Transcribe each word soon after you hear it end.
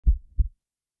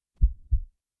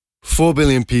4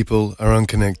 billion people are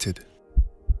unconnected.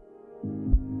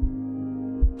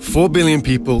 4 billion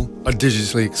people are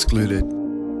digitally excluded.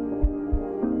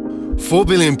 4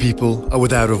 billion people are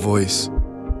without a voice.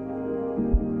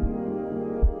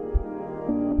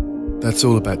 That's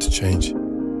all about to change.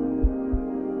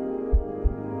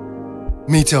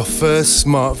 Meet our first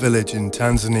smart village in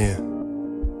Tanzania.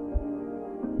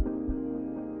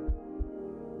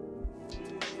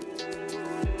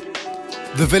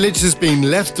 The village has been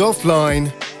left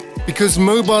offline because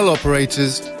mobile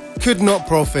operators could not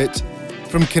profit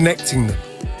from connecting them.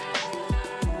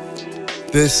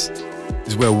 This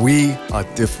is where we are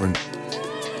different.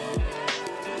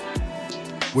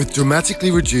 With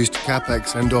dramatically reduced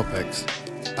CapEx and OpEx,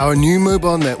 our new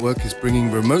mobile network is bringing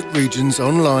remote regions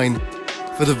online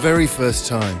for the very first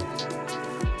time,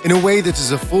 in a way that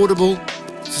is affordable,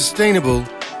 sustainable,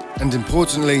 and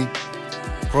importantly,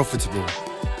 profitable.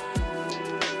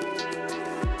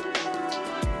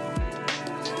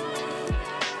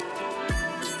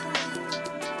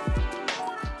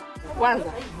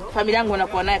 Kwanza, familia yangu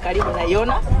nakuwa naye karibu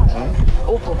naiona.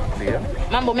 Upo. Ndio.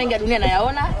 Mambo mengi ya dunia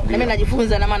nayaona, na mimi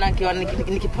najifunza na maana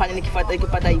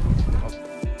nikipata hivi.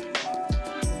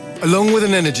 Along with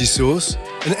an energy source,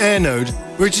 an air node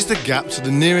bridges the gap to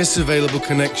the nearest available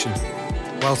connection,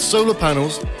 while solar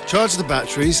panels charge the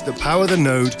batteries that power the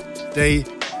node day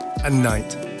and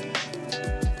night.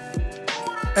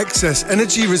 Excess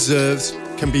energy reserves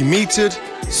can be metered,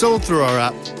 sold through our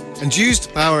app, and used to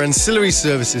power ancillary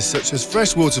services such as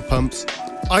freshwater pumps,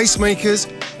 ice makers,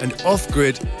 and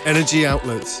off-grid energy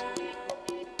outlets.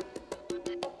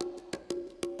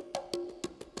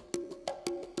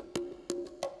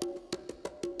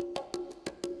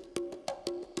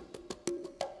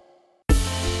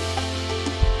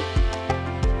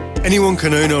 Anyone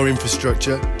can own our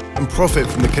infrastructure and profit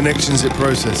from the connections it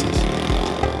processes.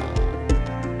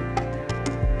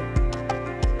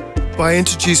 By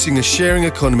introducing a sharing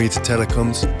economy to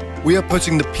telecoms, we are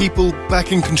putting the people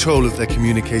back in control of their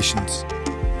communications.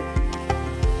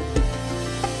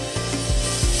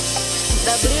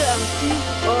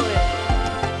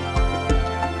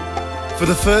 For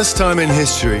the first time in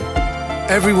history,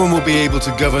 everyone will be able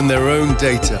to govern their own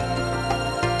data.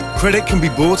 Credit can be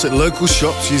bought at local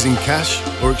shops using cash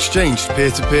or exchanged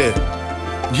peer-to-peer.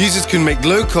 Users can make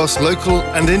low-cost local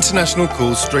and international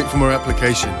calls straight from our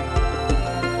application.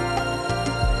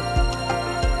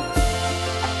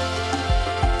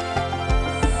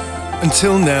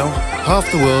 Until now,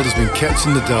 half the world has been kept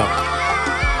in the dark,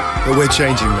 but we're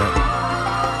changing that.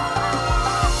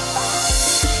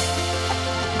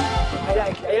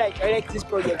 I like this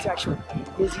project actually.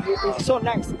 It's so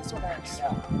nice. It's so nice.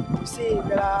 You see,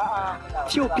 there are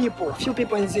few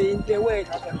people in the world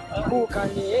who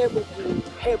can be able to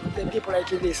help the people like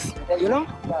this. You know,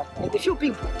 and the few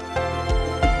people.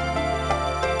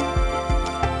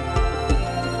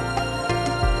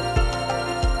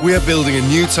 We are building a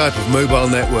new type of mobile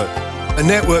network, a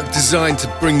network designed to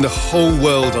bring the whole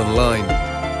world online.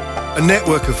 A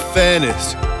network of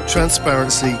fairness,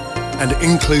 transparency, and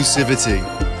inclusivity.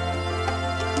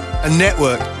 A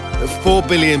network that 4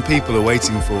 billion people are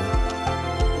waiting for.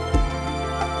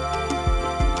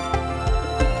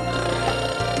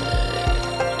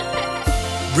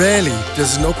 Rarely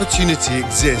does an opportunity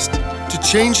exist to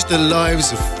change the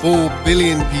lives of 4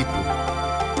 billion people.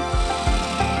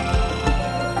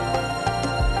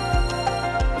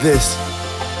 This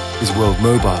is World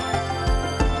Mobile.